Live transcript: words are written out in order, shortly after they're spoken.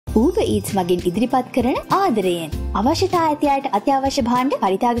Uber Eats මගින් ඉදිරිපත් කරන ආදරයෙන් අවශ්‍යතා ඇති අයට අත්‍යවශ්‍ය භාණ්ඩ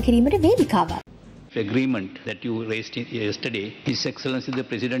පරිත්‍යාග කිරීමට වේදිකාවක්. Agreement that you raised yesterday, His Excellency the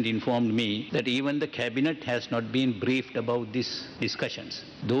President informed me that even the Cabinet has not been briefed about these discussions.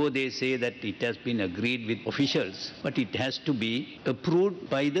 Though they say that it has been agreed with officials, but it has to be approved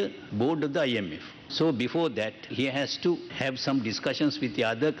by the board of the IMF. So before that, he has to have some discussions with the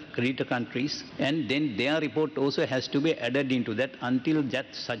other creditor countries, and then their report also has to be added into that. Until that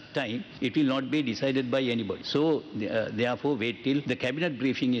such time, it will not be decided by anybody. So therefore, wait till the cabinet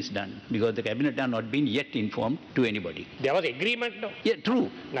briefing is done, because the cabinet are not been yet informed to anybody. There was agreement, no? Yeah, true.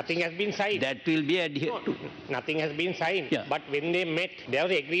 Nothing has been signed. That will be adhered to. Nothing has been signed. Yeah. But when they met, there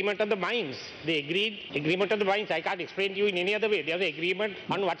was agreement of the minds. They agreed agreement of the minds. I can't explain to you in any other way. There was agreement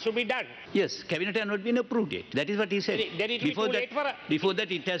on what should be done. Yes, cabinet has not been approved yet. That is what he said. Then it will be too late for us. Before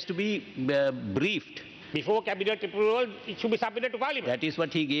that, it has to be briefed. Before cabinet approval, it should be submitted to parliament. That is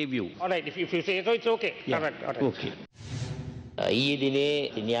what he gave you. All right, if you say so, it's okay. Yeah. All right. Okay. ඊයේ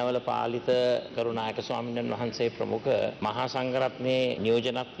දිනේ නියාමල පාලිත කරුණායක ස්වාමීන් වහන්සේ ප්‍රමුඛ මහා සංඝරත්නයේ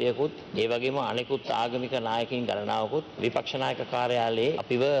නියෝජනත්වයකුත් ඒ වගේම අනෙකුත් ආගමික නායකින් ගණනාවකුත් විපක්ෂ නායක කාර්යාලයේ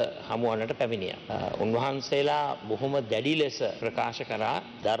අපිව හමුවන්නට පැමිණියා. උන්වහන්සේලා බොහොම දැඩි ලෙස ප්‍රකාශ කරා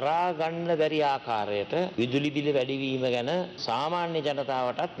දරා ගන්න බැරි ආකාරයට විදුලි බිල වැඩිවීම ගැන සාමාන්‍ය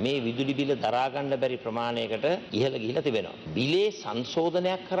ජනතාවටත් මේ විදුලි බිල දරා ගන්න බැරි ප්‍රමාණයකට ඉහළ ගිහිලා තිබෙනවා. බිලේ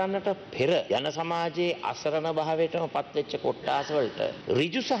සංශෝධනයක් කරන්නට පෙර ජන සමාජයේ අසරණ භාවයටම පත් වෙච්ච කොට්ටාස වලට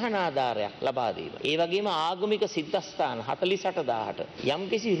ඍජු සහනාධාරයක් ලබා දීම. ඒ වගේම ආගමික සිද්ධාස්ථාන 48000ට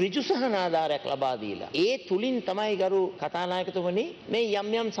යම්කිසි ඍජු සහනාධාරයක් ලබා දීලා ඒ තුලින් තමයි ගරු කතානායකතුමනි මේ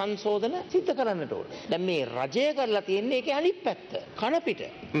යම් සංශෝධන සිද්ධ කරන්නට ඕනේ. දැන් මේ රජය කරලා තියෙන්නේ ඒකේ අනිත් පැත්ත. කන පිට.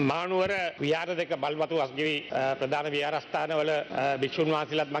 මානුවර විහාර දෙක බල්මතු අස්ගිරි ප්‍රධාන විහාරස්ථානවල භික්ෂුන්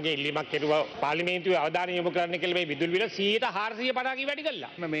වහන්සේලාත් මගේ ඉල්ලීමක් කෙරුවා පාර්ලිමේන්තුවේ අවධානය යොමු කරන්න කියලා මේ විදුලි බිල 450 වැඩි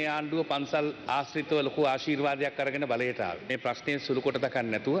කළා. මේ ආණ්ඩුව පන්සල් ආශ්‍රිතව ලොකු ආශිර්වාදයක් අරගෙන බලයට ආවේ. මේ ප්‍රශ්නේ සුළු කොට දක්වන්න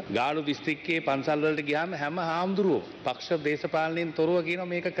නැතුව ගාලු දිස්ත්‍රික්කයේ පන්සල් වලට ගියාම හැම හාමුදුරුවෝ පක්ෂ දේශපාලනයෙන් තොරව කියනවා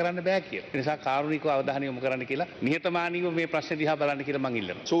මේක කරන්න බෑ කියලා. ඒ නිසා කාරුණිකව අවධානය යොමු කරන්න කියලා නිහතමානීව මේ ප්‍රශ්නේ දිහා බලන්න කියලා මම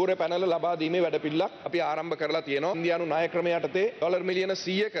ඉල්ලනවා. සූර්ය පැනල ලබා දීමේ වැඩපිළිවෙලක් අපි ආරම්භ කරලා තියෙනවා. ඉන්දියානු ණය ක්‍රමය යටතේ ඩොලර් මිලියන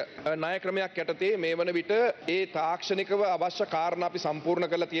 100ක ණය ක්‍රමයක් යටතේ මේ වන විට ඒ තාක්ෂණිකව අවශ්‍ය කාරණා අපි සම්පූර්ණ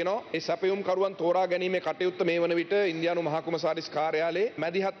කරලා තියෙනවා. ඒ සැපයුම් කරුවන් තෝරා ගැනීමේ කටයුත්ත මේ වන විට ඉන්දියානු මහා කුමසාරිස් කාර්යාලයේ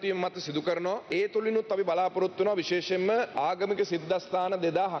මැදිහත් වීම මත සිදු කරනවා. ඒ තුලිනුත් අපි බලාපොරොත්තු වෙනවා විශේෂයෙන්ම ආගමික සිද්ධාස්ථාන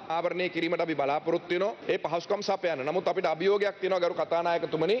 2000ක් ආවරණය කිරීමට අපි බලාපොරොත්තු වෙනවා. ඒ පහසුකම් සපයන්න. නමුත් අපිට අභියෝගයක් තියෙනවා ගරු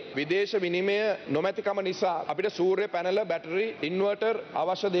කතානායකතුමනි. විදේශ විනිමය නොමැතිකම නිසා අපිට සූර්ය පැනල, බැටරි, ඉන්වර්ටර්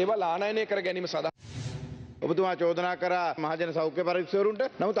අවශ්‍ය දේවල් ආනයනය කර ගැනීම සඳහා ඔබතුමා චෝදනා කරා මහජන සෞඛ්‍ය පරීක්ෂකවරුන්ට.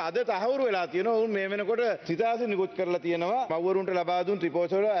 නමුත් අද තහවුරු වෙලා තියෙනවා උන් මේ වෙනකොට සිතාසි නිකුත් කරලා තියෙනවා මව්වරුන්ට ලබා දුන්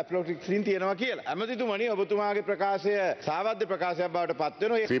රිපෝට් වල ඇෆ්ලොක්සින් තියෙනවා කියලා. ඇමතිතුමනි ඔබතුමාගේ ප්‍රකාශය සාවද්‍ය ප්‍රකාශයක් බවට පත්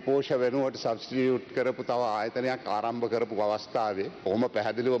වෙනවා. ත්‍රිපෝෂ වෙනුවට සබ්ස්ටිටියුට් කරපු තව ආයතනයක් ආරම්භ කරපු අවස්ථාවේ කොහොම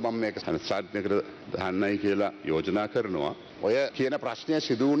පැහැදිලිව මම මේක සංසාධනයකට දාන්නයි කියලා යෝජනා කරනවා. ඔය කියන ප්‍රශ්නය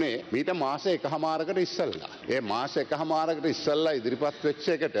සිදු වුණේ මීට මාස එකහමාරකට ඉස්සෙල්ලා. ඒ මාස එකහමාරකට ඉස්සෙල්ලා ඉදිරිපත් වෙච්ච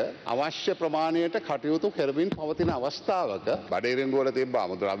එකට අවශ්‍ය ප්‍රමාණයට කටයුතු කරමින් පවතින අවස්ථාවක බඩේරින් වල තිබ්බ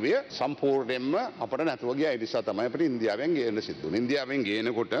අමුද්‍රව්‍ය සම්පූර්ණයෙන්ම අපිට නැතුව ගියා. ඒ නිසා තමයි අපිට ඉන්දියාවෙන් ගේන්න සිද්ධ වුණේ. ඉන්දියාවෙන්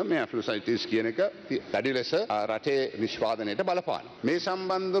ගේනකොට මේ ඇෆ්ලොසයිටිස් කියන එක වැඩි ලෙස රටේ නිෂ්පාදනයට බලපානවා. මේ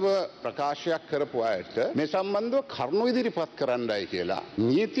සම්බන්ධව ප්‍රකාශයක් කරපු අයට මේ සම්බන්ධව කරුණු ඉදිරිපත් කරන්නයි කියලා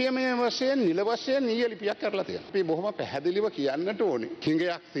නීතියමය වශයෙන් නිල වශයෙන් නීය ලිපියක් කරලා තියෙනවා. අපි බොහොම පැහැදිලිව කියන්නට ඕනේ.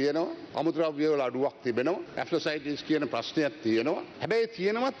 කිංගයක් තියෙනවා, අමුද්‍රව්‍ය වල අඩුවක් තිබෙනවා, ඇෆ්ලොසයිටිස් කියන ප්‍රශ්නයක් තියෙනවා. හැබැයි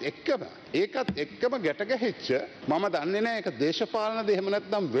තියෙනවත් එක්කම ඒකත් එක්කම ගැට ගැහිච්ච මම දන්නේ නැහැ ඒක දේශපාලනද එහෙම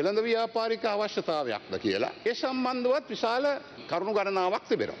නැත්නම් වෙළඳ ව්‍යාපාරික අවශ්‍යතාවයක්ද කියලා. ඒ සම්බන්ධවත් විශාල කරුණු ගණනාවක්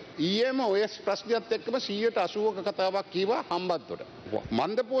තිබෙනවා. ඊයේම ඔය ප්‍රශ්නයත් එක්කම 180ක කතාවක් කීවා හම්බන්තොට.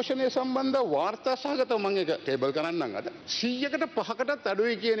 මන්ද පෝෂණය සම්බන්ධ වාර්තා සහගතව මම ඒක ටේබල් කරන්නම් අද. 100කට 5කටත්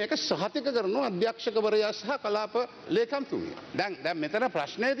අඩුයි කියන එක සහතික කරනවා අධ්‍යක්ෂකවරයා සහ කලාප ලේකම්තුමිය. දැන් මෙතන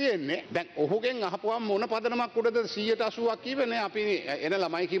ප්‍රශ්නේ තියෙන්නේ දැන් ඔහුගෙන් අහපුවම මොන පදනමක් උඩද 180ක් කියවෙන්නේ අපි එන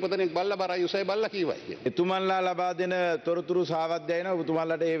ළමයි කීප දෙනෙක් බල්ලා බරයි උසයි බල්ලා කීවයි. එතුමන්ලා ලබා දෙන තොරතුරු සාවද්‍යයන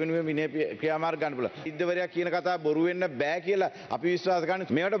ඔබතුමාලාට ඒ වෙනුවෙන් විනය ක්‍රියාමාර්ග ගන්න පුළුවන්. ඉද්දවරයා කියන කතාව බොරු වෙන්න බෑ කියලා අපි විශ්වාස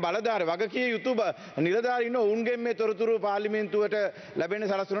කරන්නේ. මේවට බලධාරී වගකීම් යුතු නිලධාරීන් ඔවුන්ගෙන් මේ තොරතුරු පාර්ලිමේන්තුවට ලැබෙන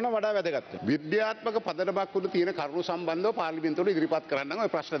සලස්වන වඩා වැදගත්. විද්‍යාත්මක පදනමක් උඩ තියෙන කරුණු සම්බන්ධව පාර්ලිමේන්තුවට ඉදිරිපත් කරන්න ওই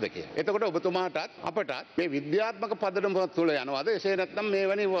ප්‍රශ්න දෙකේ. එතකොට ඔබතුමාටත් අපටත් මේ විද්‍යාත්මක පදනම තුළ යනවාද එසේ නැත්නම් මේ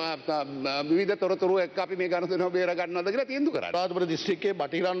වැනි විවිධ තොරතුරු එක්ක අපි මේ ගණතුනව බේර ගන්නවද කියලා තීන්දුව කරන්න. රාජපුර දිස්ත්‍රික්කයේ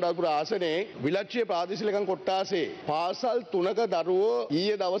බටිරන්ඩාපුර ආසනයේ විලච්ඡේ ප්‍රාදේශීය ලේකම් කොට්ටාසේ පාසල් 3ක දරුවෝ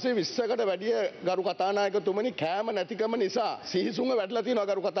ඊයේ දවසේ 20කට වැඩිය ගරු කතානායකතුමනි කෑම නැතිකම නිසා සිහිසුන්ව වැටලා තියෙනවා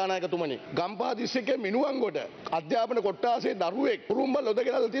ගරු කතානායකතුමනි. ගම්පහ දිස්ත්‍රික්කයේ මිනුවන්ගොඩ අධ්‍යාපන කොට්ටාසේ දරුවෙක් උරුම්බ ලොද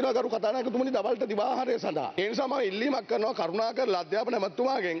ගෙනල්ලා තියෙනවා ගරු කතානායකතුමනි දවල්ට දිවාහාරය සඳහා. ඒ නිසා මම ඉල්ලීමක් කරනවා කරුණාකරලා අධ්‍යාපන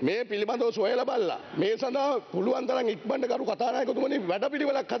ඇමතුමාගෙන් මේ පිළිබඳව සොයලා බලලා මේ සඳහා පුළුවන් තරම් ඉක්මනට ගරු කතානායකතුමනි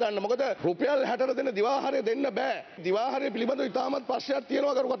වැඩපිළිවෙලක් හදන්න. මොකද රුපියල් 60ට දෙන දිවාහාරය දෙන්න බෑ. දිවාහාරය පිළිබඳව ඉතාමත් ප්‍රශ්නයක්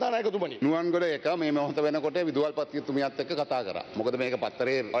තියෙනවා ගරු කතානායකතුමනි. නුවන්ගොඩ එක මේ මොහොත වෙනකොට විදුහල්පතිතුමියත් එක්ක කතා කරා. මොකද මේක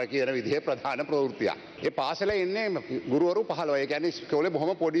පත්තරේ ඔය කියන විදිහේ ප්‍රධාන ප්‍රවෘත්තියක්. ඒ පාසලේ ඉන්නේ ගුරුවරු 15. ඒ කියන්නේ ඉස්කෝලේ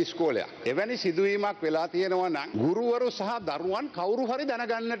බොහොම පොඩි ඉස්කෝලයක්. එවැනි සිදුවීමක් වෙලා තියෙනවා නම් ගුරුවරු සහ දරුවන් කවුරු හරි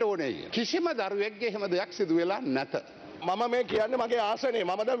දැනගන්නට ඕනේ. කිසිම දරුවෙක්ගේ එහෙම දෙයක් සිදු වෙලා නැත. මම මේ කියන්නේ මගේ ආසනේ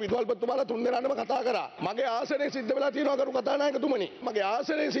මම දැන් විදුහල්පතිතුමාලා තුන් දෙනාටම කතා කරා. මගේ ආසනේ සිද්ධ වෙලා තියෙනවා ගරු කතානායකතුමනි. මගේ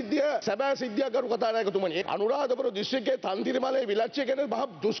ආසනේ සිද්ධිය සැබෑ සිද්ධියක් ගරු කතානායකතුමනි. අනුරාධපුර දිස්ත්‍රික්කයේ තන්තිරිමලේ විලච්චය කියන මහ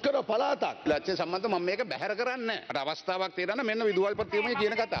දුෂ්කර පළාතක්. විලච්චය සම්බන්ධව මම මේක බැහැර කරන්නේ නැහැ. අර අවස්ථාවක් තියෙනවා මෙන්න විදුහල්පතිතුමේ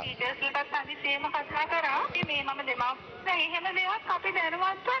කියන කතාව. ඊටස්ලටත් අදිසියම කතා කරා. මේ මම දෙමාපිය එහෙම දෙයක් අපි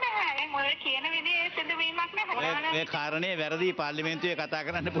දැනුවත්ව නැහැ. ඔය කියන විදිහේ සිදුවීමක් නැහැ. මේ කාරණේ වැරදි පාර්ලිමේන්තුවේ කතා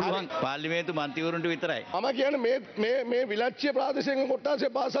කරන්න පුළුවන්. පාර්ලිමේන්තු මන්ත්‍රීවරුන්ට විතරයි. මම කියන්නේ මේ විලච්චිය ප්‍රාදේශීය කොට්ටාසේ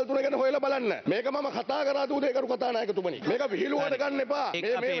පාසල් තුන ගැන හොයලා බලන්න. මේක මම කතා කරා දුදේ කරු කතානායකතුමනි. මේක විහිළුවට ගන්න එපා.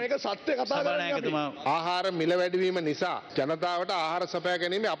 මේක සත්‍ය කතා කරන්න. ආහාර මිල වැඩිවීම නිසා ජනතාවට ආහාර සපයා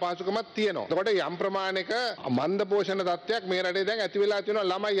ගැනීම අපහසුකමක් තියෙනවා. එතකොට යම් ප්‍රමාණයක මන්ද පෝෂණ තත්ත්වයක් මේ රටේ දැන් ඇති වෙලා තියෙනවා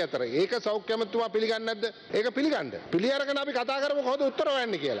ළමයි අතර. ඒක සෞඛ්‍ය අමාත්‍යතුමා පිළිගන්නේ නැද්ද? ඒක පිළිගන්න. පිළිඅරගෙන අපි කතා කරමු කොහොමද උත්තර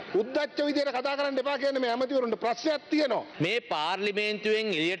හොයන්නේ කියලා. උද්දච්ච විදියට කතා කරන්න එපා කියන්නේ මේ ඇමතිවරුන්ට ප්‍රශ්නයක් තියෙනවා. මේ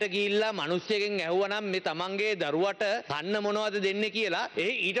පාර්ලිමේන්තුවෙන් එළියට ගිහිල්ලා මිනිස්සෙක්ගෙන් ඇහුවනම් මේ තමන්ගේ දරුවට කන්න මොනවද දෙන්නේ කියලා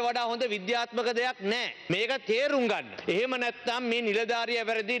ඊට වඩා හොඳ විද්‍යාත්මක දෙයක් නැහැ. මේක තේරුම් ගන්න. එහෙම නැත්නම් මේ නිලධාරියා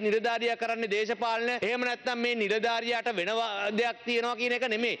වැරදි නිලධාරියා කරන්නේ දේශපාලනය. එහෙම නැත්නම් මේ නිලධාරියාට වෙන දෙයක් තියෙනවා කියන එක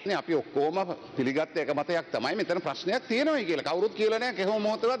නෙමෙයි. නේ අපි ඔක්කොම පිළිගත්ත එක මතයක් තමයි මෙතන ප්‍රශ්නයක් තියෙනවායි කියලා. කවුරුත් කියලා නැහැ කොහොම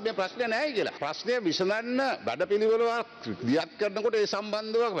මොහොතවත් මේ ප්‍රශ්නේ නැහැ කියලා. ප්‍රශ්නය විසඳන්න වැඩපිළිවෙලක් දියත් කරනකොට ඒ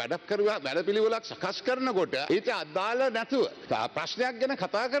සම්බන්ධව වැඩපිළිවෙලක් සකස් කරනකොට ඊට අදාළ නැතුව ප්‍රශ්නයක් ගැන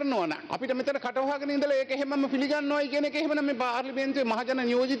කතා කරනවා නම් අපිට මෙතන කටවහගෙන ඉඳලා ඒක එහෙමම පිළිගන්නවයි කියන එක එහෙමනම් මේ පාර්ලිමේන්තුවේ මහජන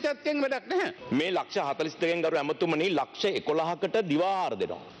නියෝජිතත්වයෙන් වැඩක් නැහැ. මේ ලක්ෂ 42කින් ගරු ඇමතුමනි ලක්ෂ 11කට දිවාහාර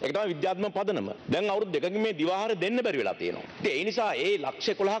දෙනවා. ඒක තමයි විද්‍යාත්මක පදනම. දැන් අවුරුදු දෙකකින් මේ දිවාහාර දෙන්න බැරි වෙලා තියෙනවා. ඉතින් ඒ නිසා ඒ ලක්ෂ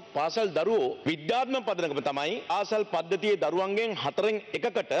 11ක් පාසල් දරුවෝ විද්‍යාත්මක පදනම තමයි ආසල් පද්ධතියේ දරුවන්ගෙන් 4න්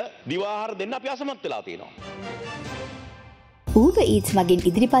 1කට දිවාහාර දෙන්න අපි අසමත් වෙලා තියෙනවා. Uber Eats මගින්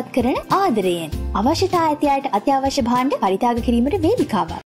ඉදිරිපත් කරන ආදරයෙන් අවශ්‍යතා ඇතියට අත්‍යවශ්‍ය භාණ්ඩ පරිත්‍යාග කිරීමට වේදිකාවක්.